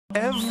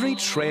Every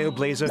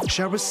Trailblazer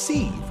shall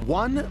receive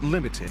one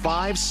limited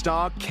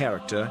 5-star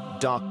character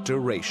doctor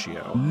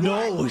ratio.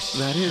 No,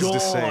 that is to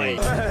say.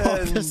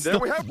 And there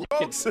we have,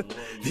 folks,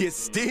 the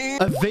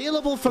esteemed.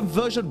 Available from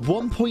version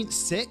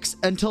 1.6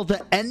 until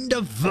the end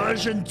of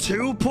version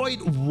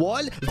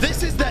 2.1.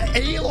 This is the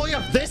Aloy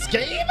of this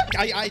game?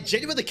 I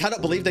genuinely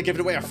cannot believe they're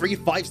giving away a free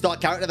 5-star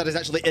character that is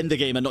actually in the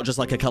game and not just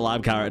like a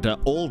collab character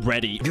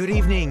already. Good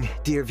evening,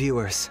 dear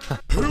viewers.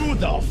 Who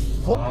the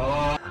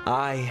fuck?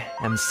 I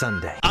am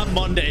Sunday. I'm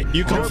Monday.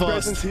 You come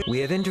first. We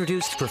have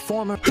introduced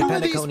performer Who are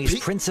these Penacony's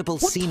principal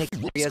scenic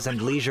areas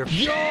and leisure.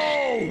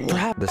 Yo!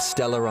 Perhaps the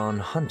Stellaron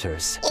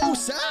Hunters. Oh,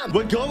 Sam!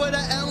 We're going to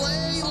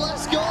LA!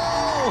 Let's go!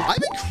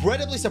 I'm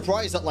incredibly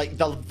surprised at, like,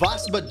 the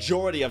vast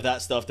majority of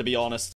that stuff, to be honest.